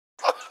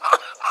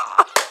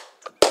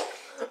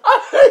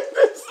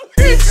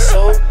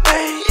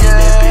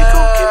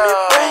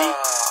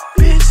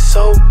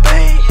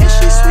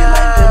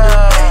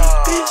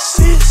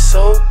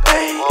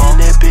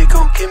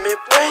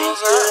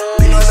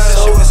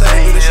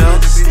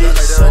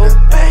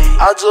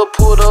I just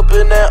pulled up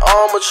in that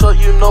armor truck,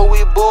 you know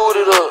we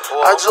booted up.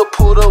 I just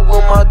pulled up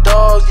with my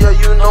dogs, yeah,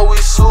 you know we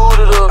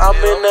suited up. I'm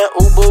in that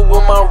Uber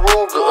with my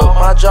Ruger up,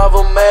 my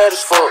driver mad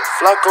as fuck.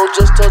 Flacco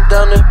just touched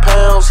down in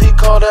pounds, he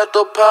called that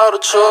the powder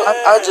truck.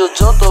 I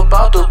just jumped up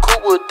out the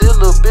coupe with this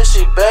little bitch,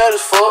 she bad as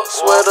fuck.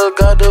 Swear to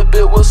God, the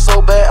bitch was so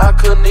bad, I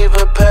couldn't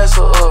even pass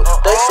her up.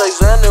 They say,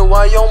 Xander,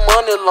 why your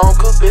money long?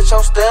 Cause bitch,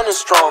 I'm standing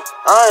strong.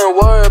 I ain't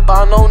worried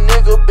about no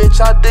nigga,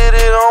 bitch, I did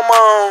it on my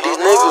own. These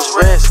niggas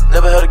rats,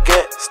 never had a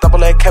gat. Stop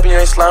all that capping, you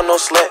ain't slime no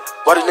slack.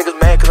 Why these niggas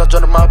mad? Cause I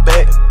jumped in my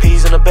bag.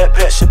 Peas in the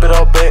backpack, ship it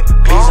all back.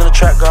 Peas in the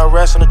trap, got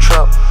rats in the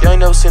trap. You ain't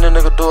never seen a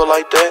nigga do it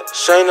like that.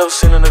 She ain't never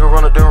seen a nigga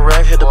run a damn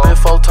rack. Hit the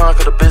bitch 4 times,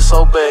 cause the bitch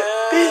so bad.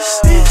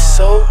 Bitch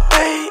so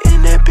bad,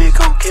 and that bitch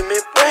gon' give me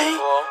brain.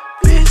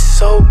 Bitch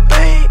so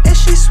bad, and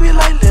she sweet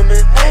like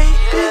lemonade.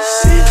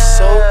 Bitch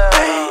so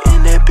bad,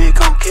 and that bitch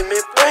gon' give me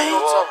brain.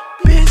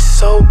 Bitch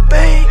so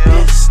bad,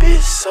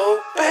 bitch so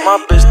bad. My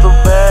bitch the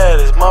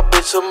baddest, my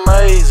bitch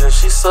amazing.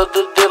 She suck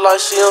the dick like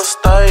she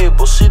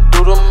unstable. She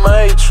do the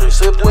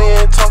matrix. If we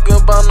ain't talking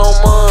about no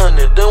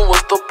money, then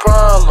what's the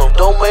problem?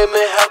 Don't make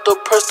me have to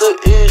press the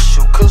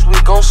issue, cause we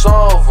gon'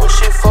 solve them.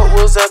 She fuck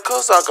was that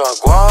cause I got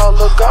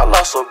guala, got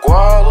lots of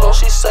guala.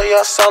 She say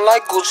I sound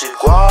like Gucci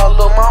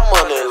guala. My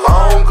money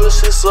longer,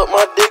 she suck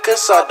my dick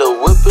inside the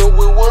whip and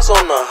we was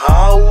on the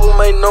highway.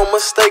 Make no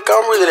mistake,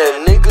 I'm really that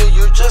nigga,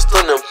 you just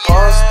an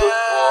imposter.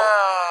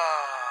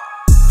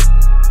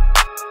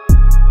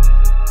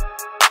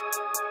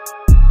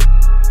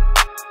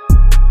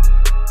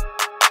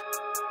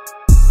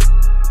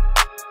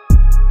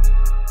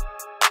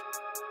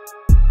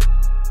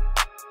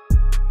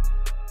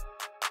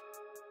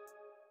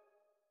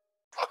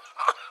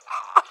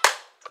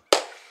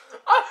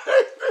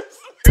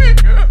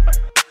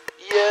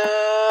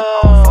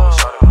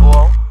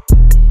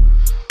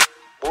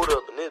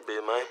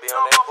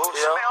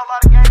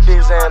 Big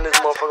Xan this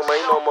motherfucker, man.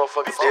 You know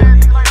motherfucker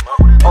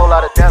dead. Whole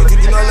lot of Dallas. You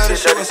know I love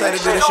this shit inside the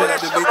bitch shit out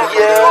the big one.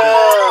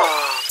 Yeah.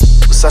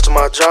 Versace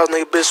my jaws,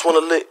 nigga, bitch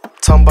wanna lick.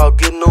 Talking about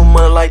getting no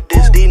money like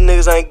this. These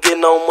niggas ain't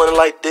getting no money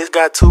like this.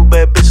 Got 2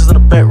 bad bitches in the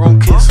back room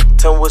kiss.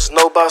 Tell me what you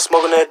know about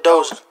smoking that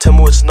doja. Tell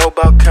me what you know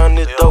about counting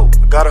this dope.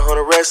 Got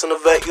 100 racks in the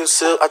vacuum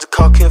seal. I just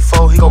called Ken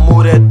 4, he gon'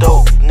 move that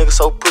dope. Nigga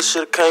so push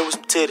shit came with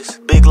some titties.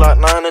 Big Lock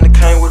 9 and it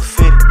came with a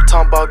 50.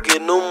 Talking about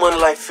getting new money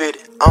like 50.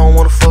 I don't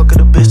wanna fuck with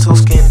the bitch too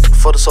skinny.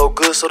 Fucked her so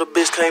good so the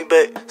bitch came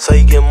back. Say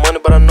you get money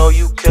but I know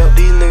you kept.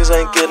 These niggas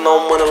ain't getting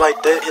no money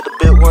like that. Hit the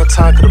bit 1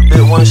 time cause the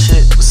bit 1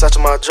 shit.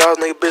 Versace my jaws,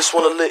 nigga bitch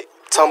wanna lick.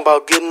 Talking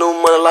about getting no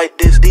money like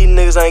this. These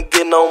niggas ain't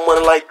getting no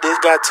money like this.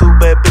 Got 2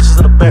 bad bitches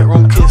in the back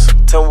room kiss.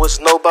 Tell me what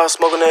you know about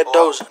smoking that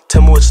doja.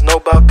 Tell me what you know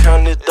about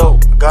counting this dope.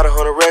 Got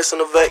 100 racks in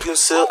the vacuum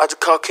seal. I just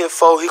called Ken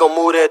 4, he gon'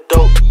 move that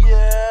dope.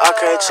 I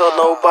can't trust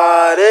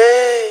nobody.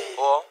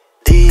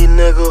 These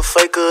niggas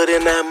faker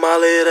than that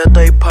molly that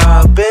they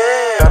poppin'.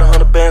 Got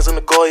 100 bands in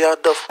the Goya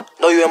duffel.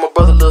 Know you ain't my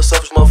brother, little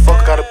selfish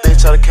motherfucker. Got a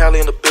bitch out of Cali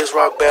and the bitch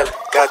rock valley.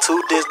 Got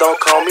 2 dicks, don't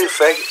call me a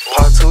faggot.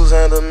 Part 2s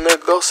and the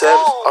nigga go savage.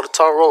 All the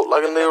talk rope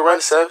like a nigga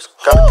Randy Savage.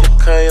 Got a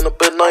kick K in the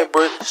bitch named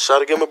Britney.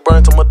 Shot'll give me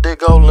brain till my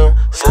dick go limb.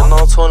 Sitting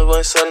on 20, we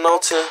ain't sitting on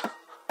 10.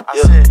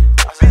 Yeah.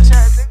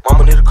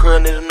 Mama need a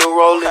crib, need a new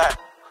rollie.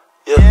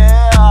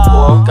 Yeah.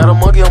 Boy, got a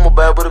monkey on my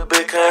back, but a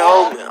bitch can't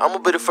hold me. I'ma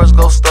be the first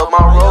to go stuff my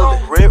rolling.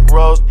 Rip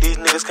rolls, these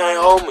niggas can't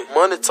hold me.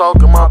 Money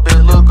talking, my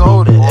bitch look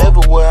golden.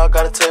 Everywhere I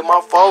gotta take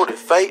my folded.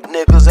 Fake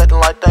niggas acting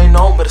like they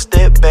know me. To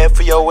step back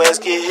for your ass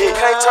get hit.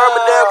 Can't turn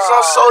me down cause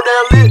I'm so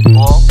damn lit.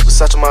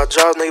 Versace my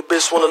jaws, nigga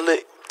bitch wanna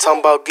lick. Talking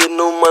about getting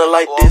no money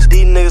like this.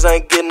 These niggas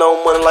ain't getting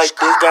no money like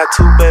this. Got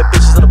 2 bad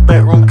bitches in the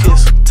back room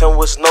kiss. Tell me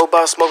what you know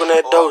about smoking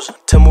that doja.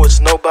 Tell me what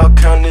you know about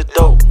counting this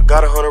dope.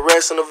 Got 100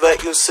 racks in the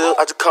vacuum seal.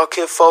 I just called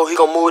Ken 4, he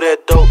gon' move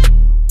that dope.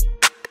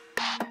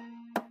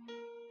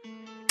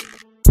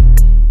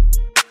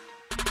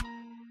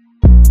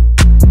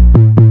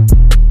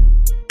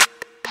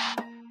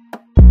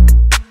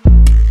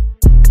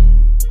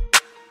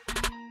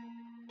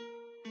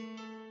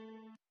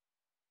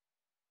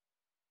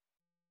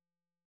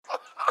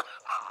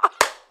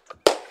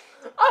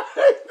 I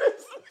hate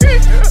this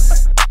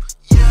nigga.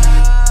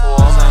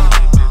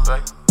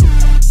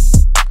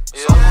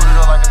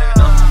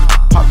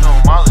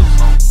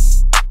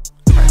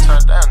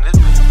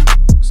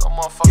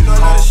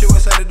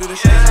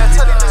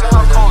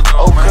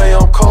 Okay,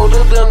 I'm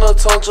colder than the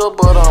tundra,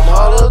 but I'm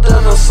hotter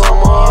than the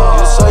summer.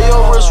 You say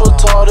your wrist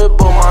retarded,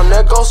 but my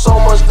neck goes so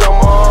much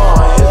dumber.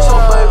 I hit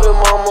your baby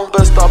mama,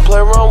 best I play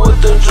around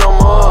with the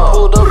drummer.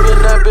 Pulled up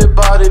in that big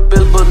body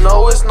bitch, but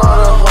no, it's not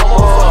a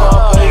Hummer.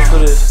 I paid for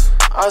this.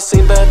 I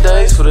seen bad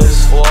days for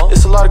this.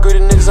 It's a lot of greedy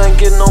niggas ain't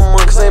getting no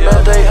money, cause ain't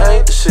bad day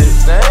ain't the shit.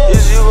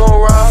 Is you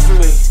gon' ride for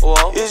me?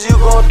 Is you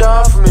gon'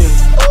 die for me?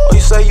 Or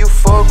you say you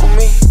fuck with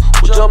me?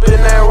 Well, jump in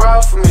that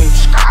ride for me.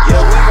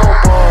 Yeah, we gon'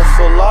 ball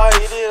for life.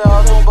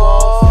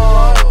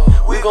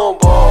 We gon'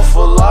 ball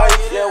for life.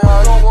 Yeah, we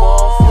gon'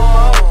 ball for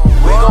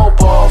life. We gon'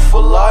 ball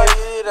for life.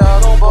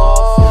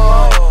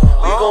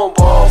 We gon'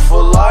 ball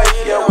for life.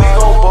 Yeah, we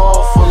gon'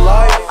 ball for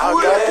life. I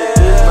got the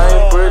bitch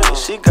named Brittany.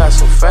 She got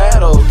some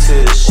fat old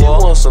titties. She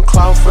wants some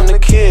clout from the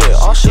kid.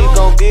 All she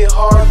gon' get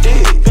hard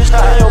dick. Bitch,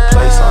 not in your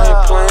place, I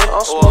ain't playing.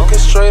 I'm smoking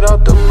straight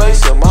out the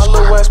Mason. My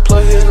little ass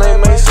plug, his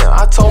name Mason.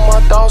 I told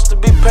my dogs to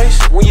be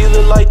patient. When you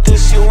look like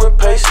this, you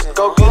impatient.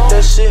 Go get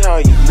that shit how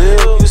you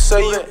live. You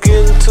say you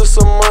getting to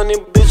some money,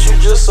 bitch, you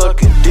just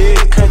suckin'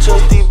 dick. Can't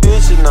trust these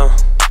bitches now.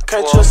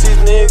 Can't trust these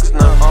niggas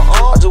now.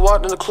 I just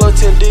walked in the club,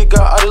 10D,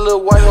 got all the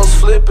little white hoes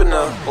flipping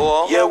now.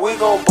 Yeah, we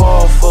gon'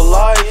 ball for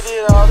life.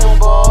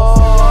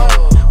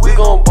 We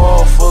gon'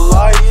 ball for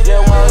life. Yeah,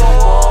 we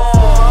gon' ball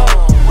for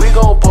life. We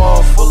gon'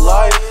 ball for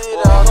life.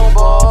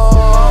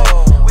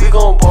 We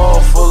gon' ball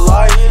for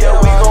life.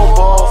 Yeah, we gon'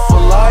 ball for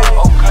life.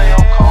 Okay,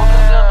 I'm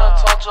colder than a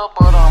toucher,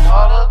 but I'm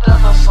hotter than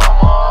the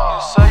summer.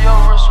 You say your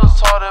wrist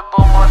retarded,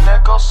 but my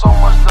neck goes so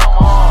much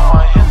dumber.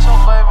 Might hit your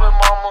baby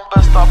mama,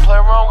 best I play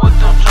around with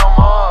them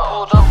drummer.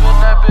 Pulled up in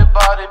that big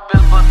body,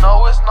 bitch, but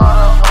no, it's not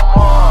a Hummer.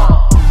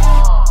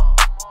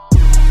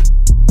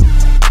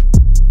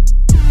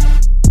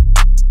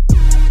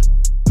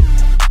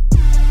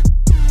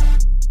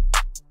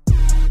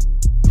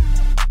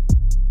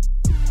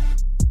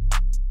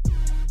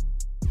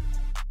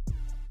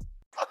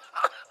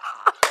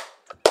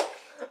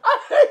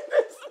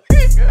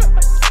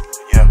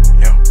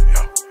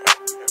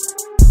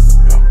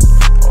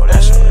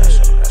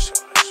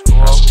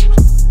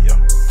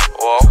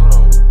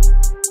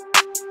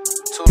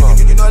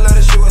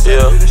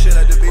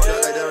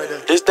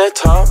 This that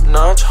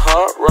top-notch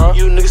hot rock.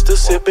 You niggas still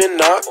sippin'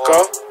 knock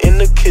off. In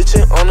the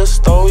kitchen on the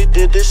stove, we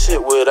did this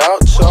shit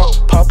without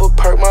chalk. Pop a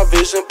perk, my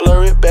vision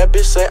blurry. Bad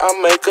bitch say I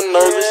make her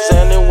nervous.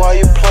 Standing while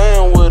you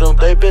playin' with them.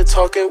 They been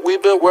talking, we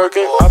been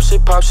working. Pop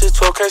shit,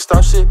 12, can't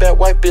stop shit. That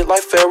white bitch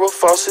like Farrah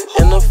Fawcett.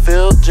 In the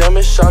field,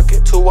 jamming,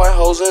 shocking. 2 white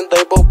hoes and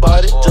they both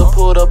body. Just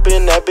pulled up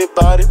in that big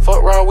body.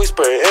 Fuck round, we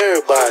spray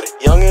everybody.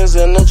 Youngins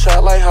in the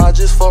trap like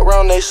Hodges. Fuck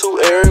round, they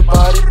shoot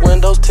everybody.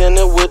 Windows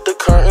tinted with the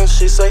curtains.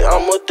 She say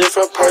I'm a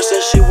different person.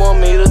 She want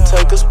me to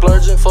take a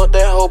splurging. Fuck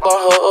that hoe, buy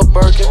her a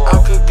Birkin.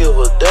 I could give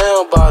a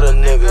damn about a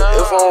nigga.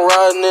 If I'm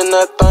riding in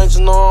that thing,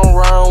 you know I'm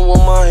riding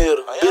with my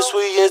hitter. Bitch,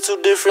 we in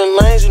 2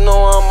 different lanes, you know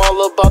I'm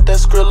all about that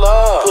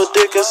Skrilla. Put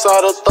dick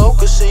inside her throat,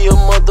 cause she a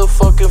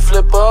motherfucking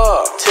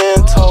flipper.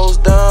 10 toes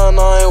down,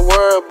 I ain't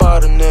worried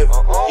about a nigga.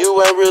 You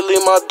ain't really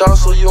my dog,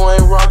 so you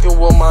ain't rockin'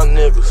 with my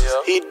niggas.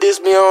 He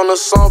dissed me on the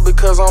song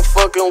because I'm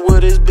fucking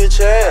with his bitch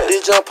ass.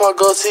 This jump I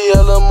go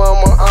tell her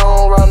mama, I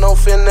don't ride no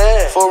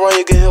finesse. For run,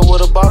 you get hit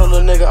with a bottle,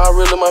 little nigga, I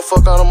really might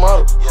fuck on a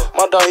model.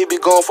 My dog, he be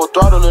going for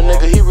throttle, little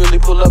nigga, he really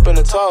pull up in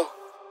the talk.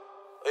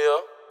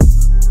 Yeah.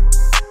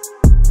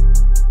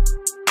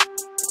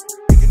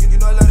 You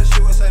know I love this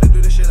shit when SADER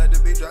do this shit like the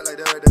beat drop like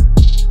that right there.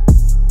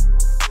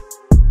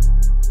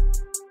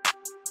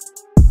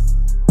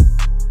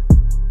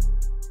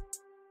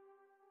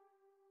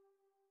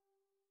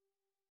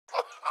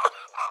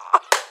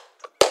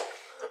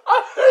 I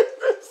hate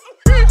this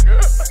nigga.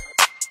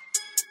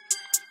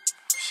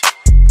 Shit,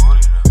 we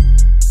booty though.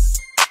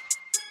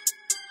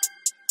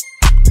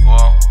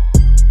 Well,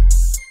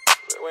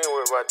 we ain't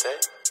worried about that.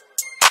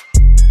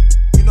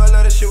 You know I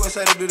love this shit when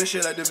SADER do this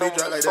shit like the beat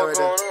drop like that right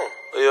there.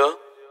 Yeah.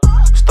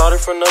 Started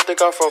from nothing,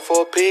 got from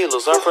 4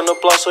 pillars. I'm from the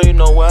block, so you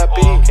know where I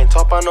be. Can't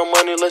talk about no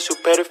money unless you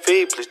pay the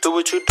fee. Please do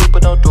what you do,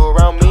 but don't do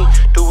around me.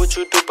 Do what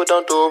you do, but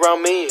don't do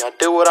around me. I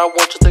did what I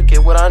want just to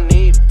get what I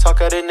need.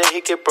 Talk out in there, he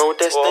get burned with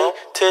that sting.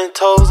 10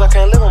 toes, I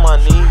can't live on my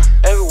knees.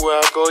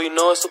 Everywhere I go, you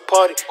know it's a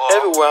party.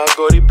 Everywhere I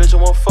go, these bitches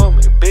want fuck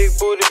me. Big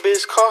booty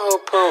bitch, call her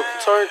punk.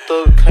 Turned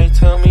up, can't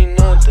tell me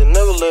nothing.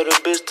 Never let a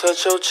bitch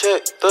touch your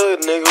check.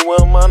 Thug nigga,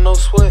 well, mind no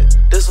sweat.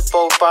 This a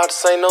 4-5,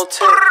 this ain't no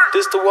tech.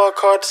 This the walk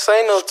hard, this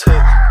ain't no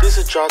tech. This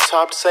a drop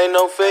top, this ain't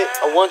no vet.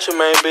 I want your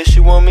main bitch,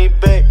 she want me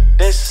back.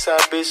 That's a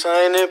side bitch,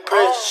 I ain't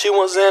impressed. She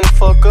wants Xan to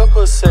fuck up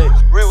her set.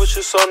 Read what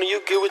you saw, and you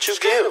get what you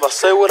give. I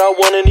say what I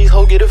want and these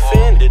hoes get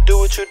offended. Do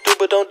what you do,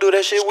 but don't do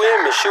that shit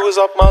with me. She was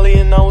off Molly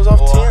and I was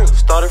off 10.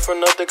 Started from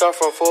nothing, got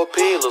from 4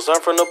 pillars.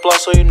 I'm from the block,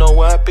 so you know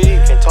where I be.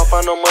 Can't talk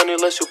about no money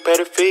unless you pay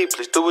the fee.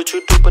 Please do what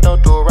you do, but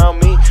don't do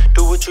around me.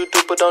 Do what you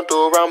do, but don't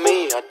do around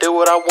me. I did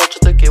what I want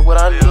just to get what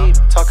I need.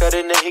 Talk out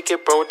in there, he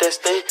get burned with that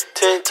sting.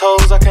 10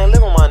 toes, I can't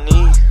live on my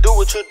knees. Do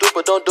what you do,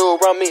 but don't do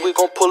around me. We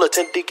gon' pull a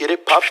 10D, get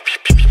it pop.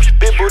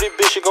 Big booty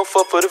bitch, you gon'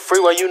 fuck for the free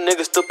while you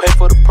niggas still pay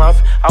for the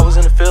profit. I was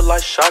in the field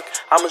like shock.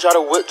 I'ma try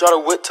to whip till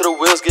the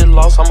wheels get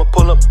lost. I'ma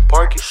pull up and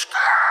park it.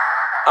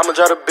 I'ma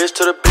drive the bitch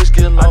till the bitch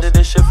get lost. I did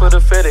this shit for the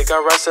Fed, it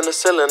got rats in the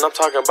ceiling. I'm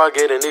talking about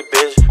getting these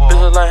bitches.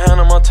 Bitches like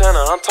Hannah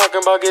Montana, I'm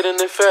talking about getting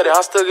it fed. I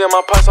still get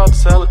my pots out to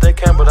sell what they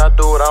can, but I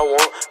do what I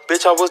want.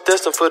 Bitch, I was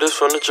destined for this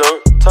from the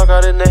jump. Talk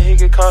out in there, he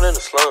get caught in the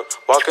slump.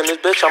 Walking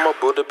this bitch, I'ma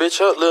boot the bitch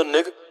up, little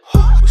nigga.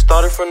 We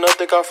started from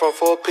nothing, got from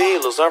 4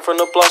 pillars. I'm from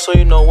the block, so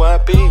you know where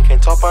I be.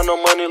 Can't talk about no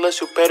money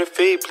unless you pay the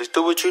fee. Please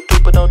do what you do,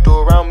 but don't do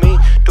around me.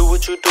 Do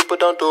what you do, but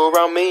don't do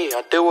around me.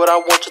 I did what I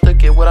want just to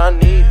get what I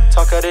need.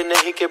 Talk out in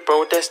there, he get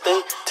burned with that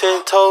sting.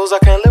 10 toes, I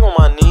can't live on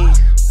my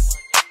knees.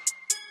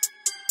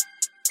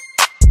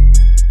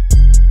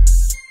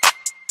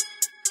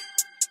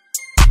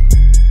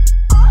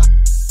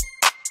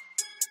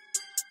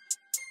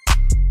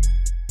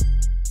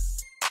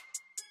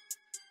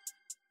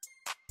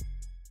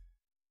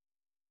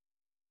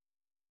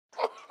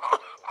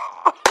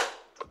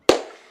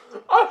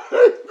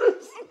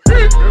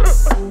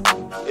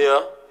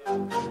 Yeah.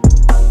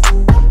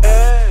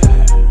 Hey.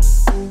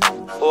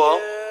 Well.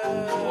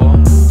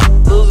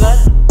 Lil Xan.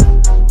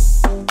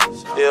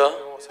 Yeah.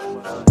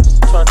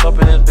 Turned up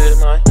in this bitch,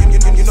 man.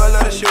 You know I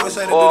love this shit when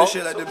SADER do this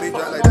shit like the beat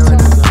drop like that right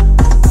there.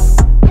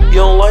 You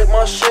don't like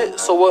my shit,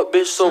 so what,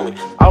 bitch, sue me.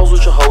 I was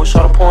with your hoe, we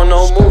shot a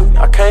porno movie.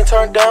 I can't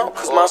turn down,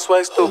 cause my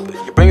swag stupid.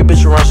 You bring a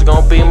bitch around, she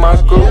gon' be my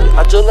groupie.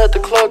 I just let the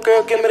club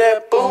girl give me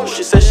that boo.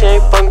 She said she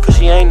ain't fucking cause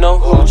she ain't no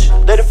hoochie.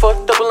 They done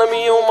fucked up and let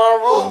me on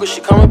my roof. But she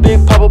call me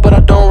Big Papa, but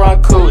I don't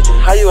rock coochie.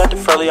 How you actin'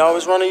 friendly,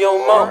 always running your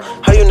mouth?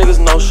 How you niggas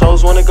know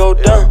shows when it go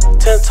down?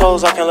 10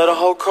 toes, I can't let a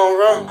hoe come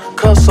round.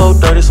 Cut so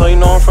dirty, so you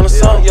know I'm from the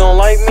south. You don't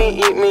like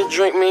me, eat me,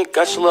 drink me.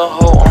 Got your little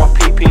hoe on my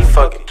PP,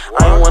 fuck it.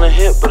 I ain't wanna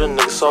hit, but a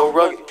nigga so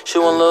rugged. She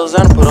want Lil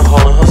Xan to put a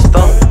hole in her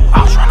stomach.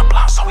 I was running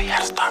block, so we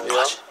had to start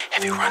clutching.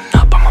 If you running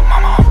up on my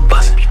mama, I'm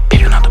buzzing.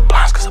 Peeping out the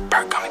blinds, cause a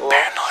bird got me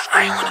paranoid.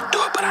 I ain't wanna do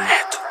it, but I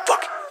had to,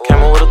 fuck it. Came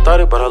in with a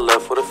 30, but I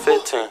left with a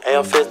 15.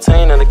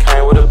 AR-15, and it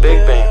came with a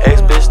big bang.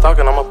 Ex-bitch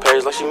stalking on my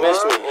page like she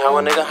missed me. How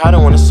a nigga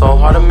hiding when it's so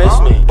hard to miss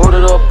me. Boot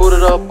it up, boot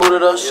it up, boot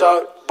it up,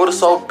 shout. Booty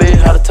so big,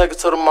 had to take it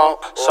to the mall.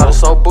 Shot it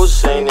so bougie,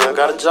 she ain't even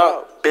got a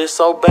job. Bitch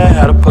so bad,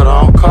 had to put her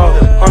on call.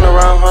 100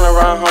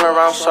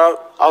 round,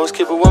 shout. Always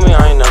keep it with me,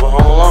 I ain't never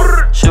home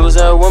alone. She was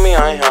there with me,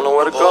 I ain't had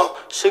nowhere to go.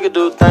 She could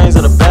do things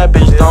that a bad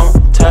bitch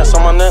don't. Tats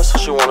on my neck, so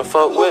she wanna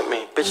fuck with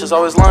me. Bitches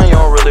always lying, you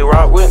don't really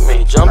rock with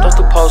me. Jumped off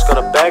the post, got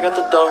a bag at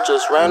the door.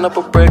 Just ran up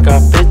a brick,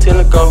 got 15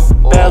 to go.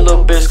 Bad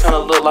little bitch, kinda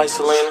look like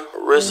Selena.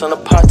 Wrist in the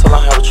pot till I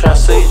have a trap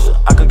seizure.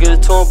 I could get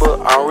it to him,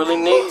 but I don't really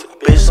need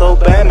it. Bitch so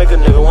bad, make a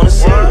nigga wanna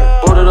see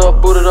it. Boot it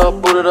up, boot it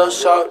up, boot it up,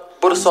 shout.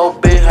 Booty so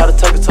big, had to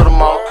take it to the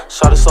mall.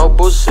 Shot it so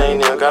bougie, she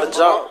ain't even got a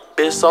job.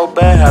 Bitch so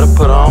bad, had to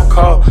put her on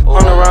call.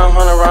 100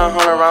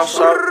 round,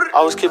 shot.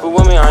 Always keep it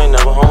with me, I ain't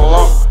never home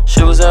alone.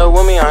 She was there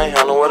with me, I ain't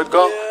had nowhere to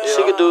go.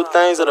 She could do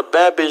things that a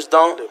bad bitch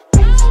don't.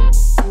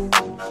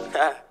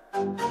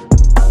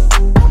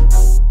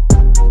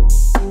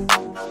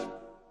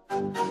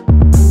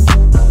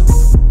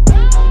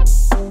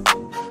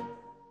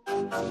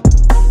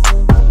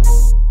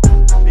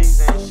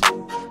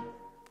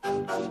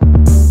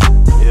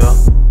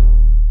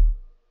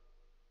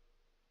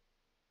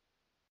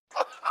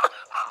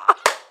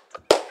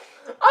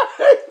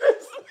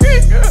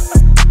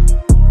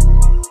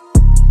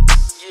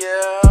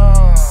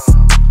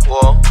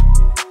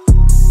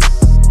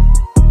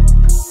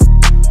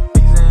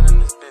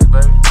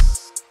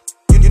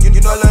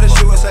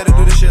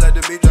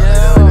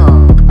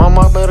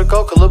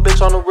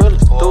 On the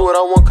realest. Do what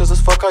I want cause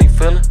it's fuck how you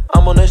feelin'.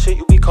 I'm on that shit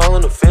you be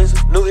calling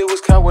offensive. Knew he was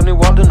cat when he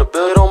walked in the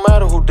building. It don't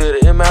matter who did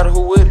it, it matter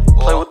who with it.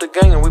 Play with the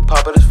gang and we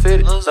pop it as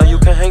fitted. Now you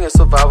can hang and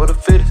survive with the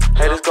fittest.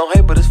 Haters gon'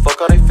 hate but it's fuck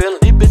how they feelin'.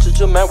 These bitches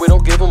just mad we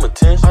don't give them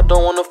attention. I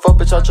don't wanna fuck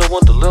bitch, I just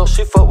want the lil.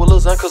 She fuck with Lil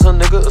Xan cause her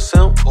nigga a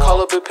simp.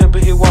 Call up Big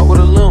Pimpin', he walk with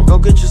a limp.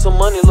 Go get you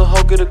some money, lil'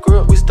 hoe get a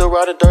grip. We still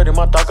riding dirty,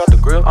 my dog got the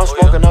grip. I'm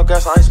smoking no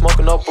gas, I ain't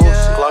smoking no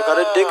bullshit. Glock got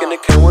a dick and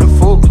it came with a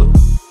full clip.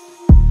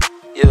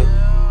 Yeah.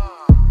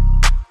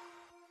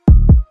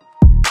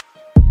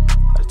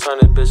 Turn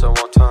this bitch up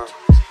one time.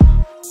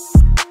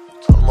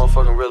 Told the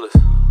motherfucking realest.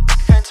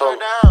 Can't turn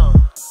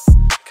down.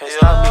 Can't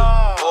stop me.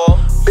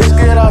 Bitch,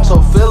 get out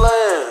your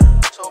feelin'.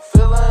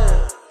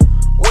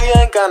 We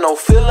ain't got no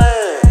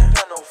feelin'.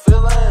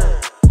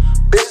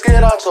 Bitch,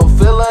 get out your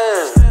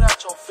feelin'.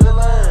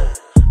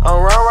 I'm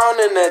round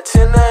in that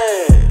 10.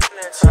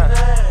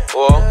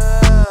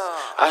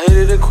 I hit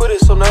it and quit it,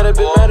 so now they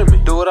been mad at me.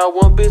 Do what I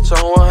want, bitch,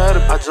 I don't want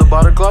to. I just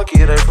bought a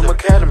Glocky, it ain't from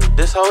Academy.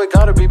 This how it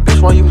gotta be,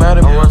 bitch, why you mad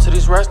at me? I run to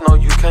these rats, no,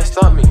 you can't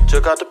stop me.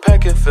 Just got the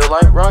pack and feel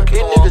like Rocky.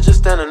 These niggas just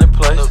standing in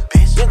place.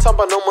 You ain't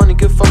talking about no money,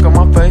 get fuck on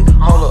my face.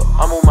 Hold up,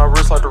 I move my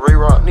wrist like the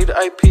re-rock. Need an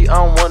AP, I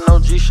don't want no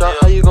G-shot.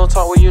 How you gon'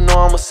 talk when you know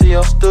I'm a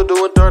CO? Still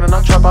doing dirt and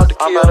I trap out the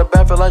kill. I'm at a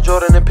bat, feel like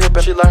Jordan and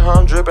Pippen. She like how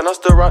I'm drippin', I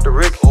still rock the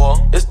Rick.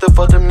 It's still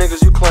fuck them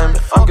niggas you claimin'.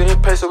 I'm getting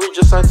paid, so we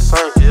just ain't the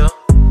same. Yeah.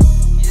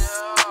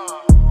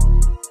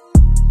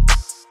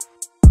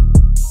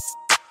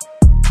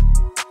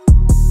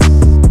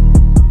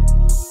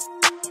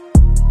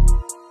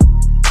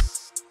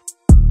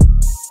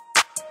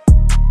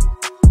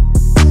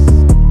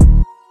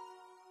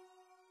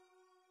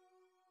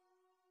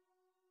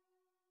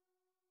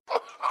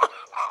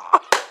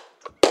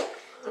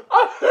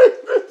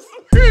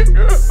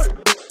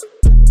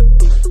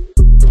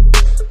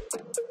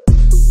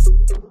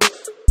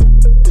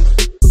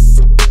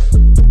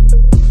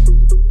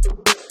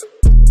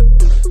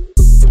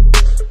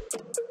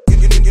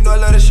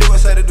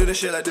 Do this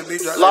shit like the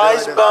beat drop.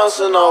 Lights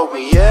bouncing on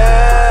me,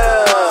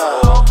 yeah.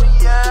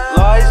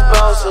 Lights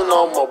bouncing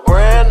on my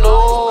brand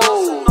new.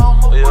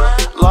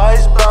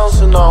 Lights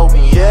bouncing on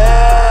me,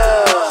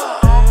 yeah.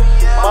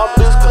 My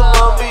bitch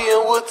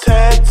Colombian with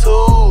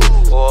tattoos.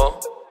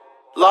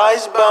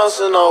 Lights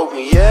bouncing on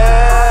me,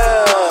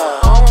 yeah.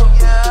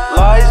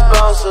 Lights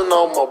bouncing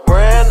on my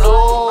brand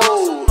new.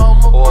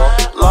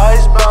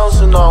 Lights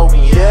bouncing on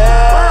me,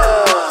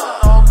 yeah.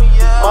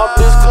 My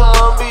bitch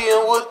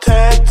Colombian with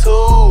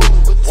tattoos.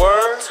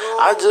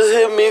 I just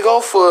hit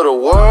Migo for the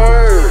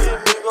word.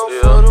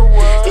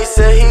 He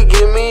said he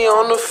get me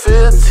on the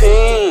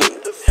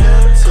 15th.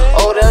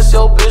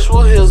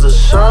 with his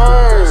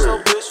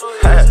shirt.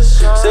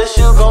 Said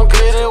she gon'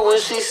 get it when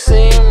she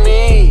see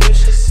me.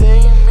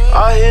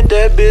 I hit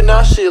that bitch,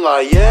 now she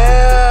like,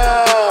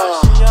 yeah.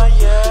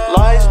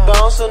 Lights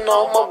bouncing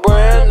off my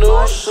brand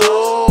new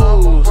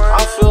shoes.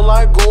 I feel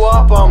like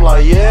Opp, I'm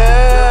like,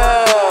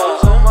 yeah.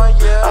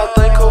 I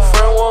think her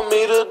friend want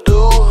me to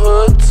do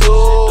her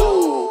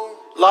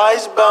too.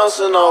 Lights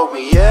bouncing on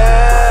me,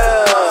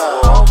 yeah.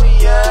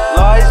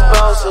 Lights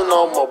bouncing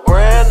on my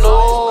brand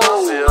new.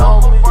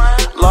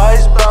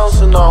 Lights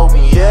bouncing on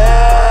me,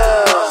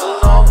 yeah.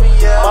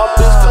 My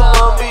bitch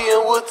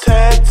Colombian with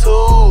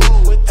tattoos.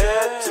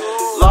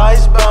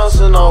 Lights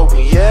bouncing on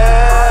me,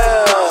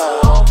 yeah.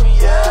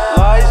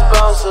 Lights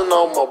bouncing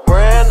on my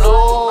brand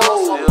new.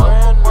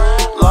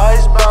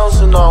 Lights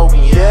bouncing on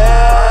me,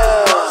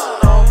 yeah.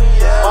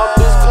 My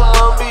bitch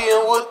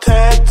Colombian with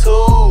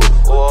tattoos.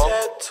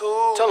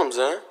 Tell him,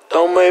 Xan.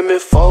 Don't make me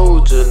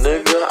fold ya,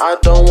 nigga. I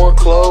don't want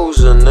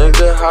closure,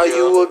 nigga. How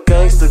you a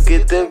gangster?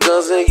 Get them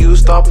guns and you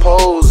stop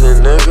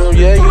posing, nigga.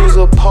 Yeah, you's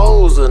a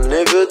poser,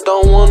 nigga.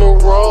 Don't wanna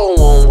roll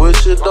on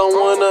with you. Don't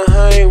wanna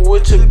hang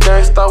with you.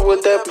 Gangsta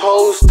with that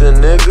poster,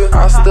 nigga.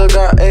 I still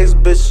got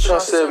ex-bitch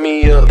tryna set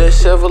me up. That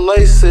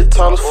Chevrolet sit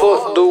tall as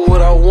fuck. Do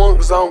what I want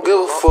cause I don't give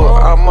a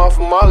fuck. I'm off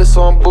of Molly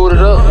so I'm booted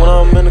up. When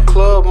I'm in the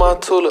club, my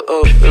tulip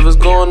up. If it's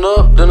going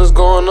up, then it's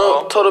going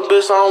up. Told a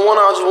bitch I don't want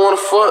it, I just wanna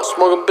fuck.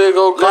 Smoking big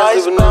old gas,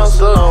 leaving niggas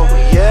up.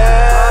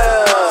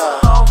 Yeah.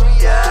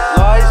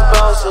 Lights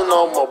bouncing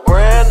on my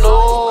brand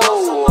new.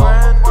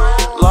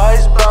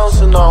 Lights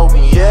bouncing on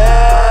me,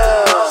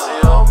 yeah.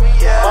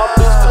 My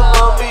bitch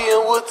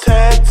Colombian with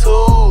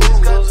tattoos.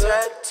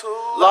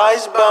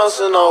 Lights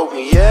bouncing on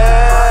me,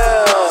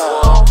 yeah.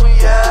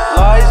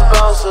 Lights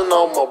bouncing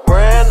on my brand new.